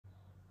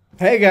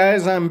Hey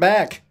guys, I'm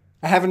back.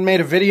 I haven't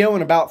made a video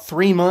in about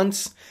 3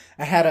 months.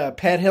 I had a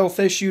pet health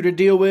issue to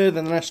deal with,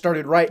 and then I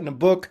started writing a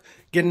book,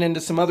 getting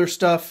into some other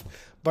stuff.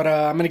 But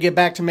I'm going to get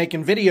back to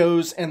making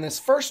videos, and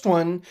this first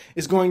one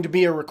is going to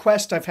be a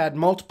request I've had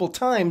multiple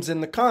times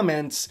in the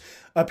comments.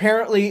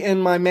 Apparently in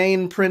my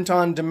main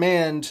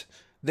print-on-demand,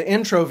 the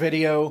intro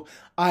video,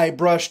 I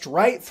brushed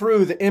right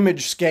through the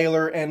image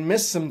scaler and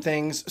missed some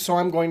things, so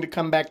I'm going to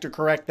come back to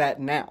correct that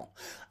now.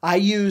 I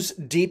use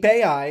Deep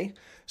AI.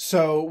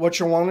 So what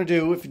you'll want to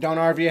do, if you don't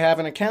already have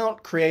an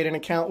account, create an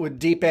account with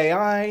Deep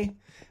AI.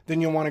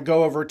 Then you'll want to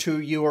go over to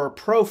your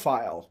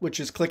profile, which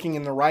is clicking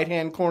in the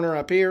right-hand corner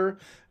up here,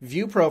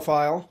 View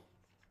Profile.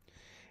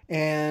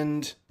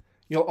 And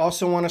you'll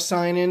also want to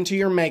sign into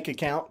your Make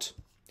account.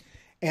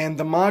 And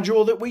the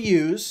module that we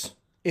use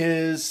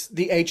is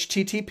the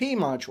HTTP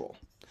module.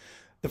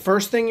 The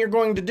first thing you're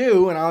going to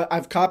do, and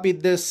I've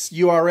copied this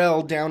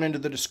URL down into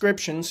the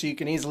description so you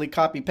can easily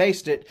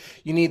copy-paste it,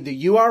 you need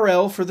the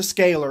URL for the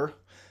scaler.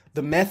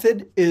 The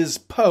method is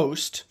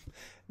post.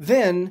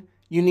 Then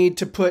you need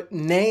to put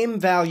name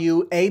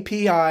value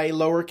API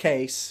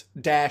lowercase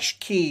dash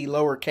key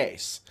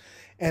lowercase.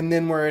 And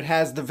then where it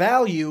has the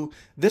value,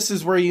 this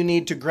is where you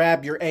need to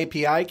grab your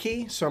API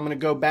key. So I'm going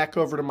to go back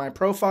over to my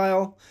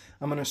profile.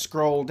 I'm going to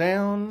scroll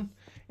down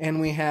and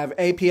we have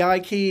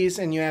API keys,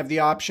 and you have the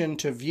option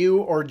to view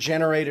or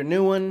generate a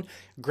new one.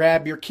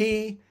 Grab your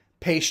key,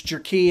 paste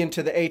your key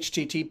into the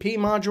HTTP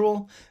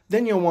module.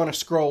 Then you'll want to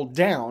scroll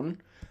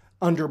down.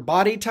 Under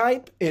body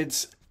type,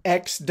 it's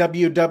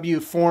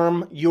XWW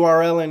form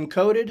URL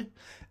encoded.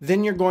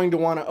 Then you're going to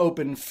want to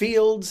open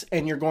fields,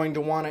 and you're going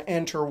to want to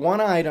enter one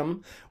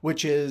item,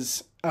 which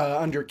is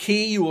under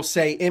key, you will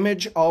say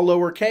image, all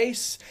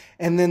lowercase,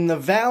 and then the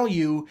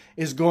value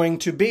is going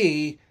to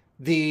be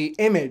the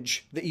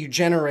image that you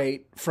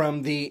generate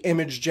from the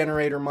image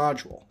generator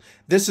module.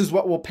 This is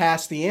what will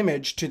pass the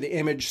image to the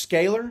image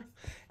scaler.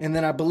 And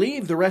then I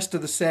believe the rest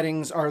of the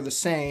settings are the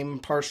same.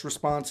 Parse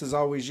response is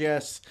always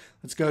yes.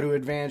 Let's go to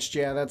advanced.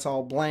 Yeah, that's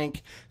all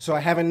blank. So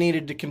I haven't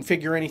needed to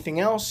configure anything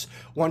else.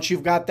 Once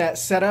you've got that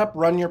set up,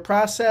 run your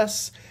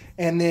process.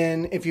 And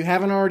then if you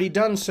haven't already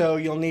done so,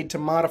 you'll need to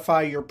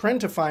modify your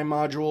Printify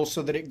module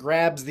so that it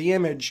grabs the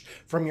image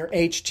from your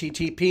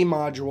HTTP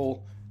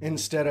module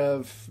instead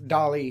of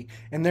Dolly.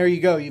 And there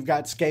you go. You've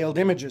got scaled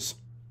images.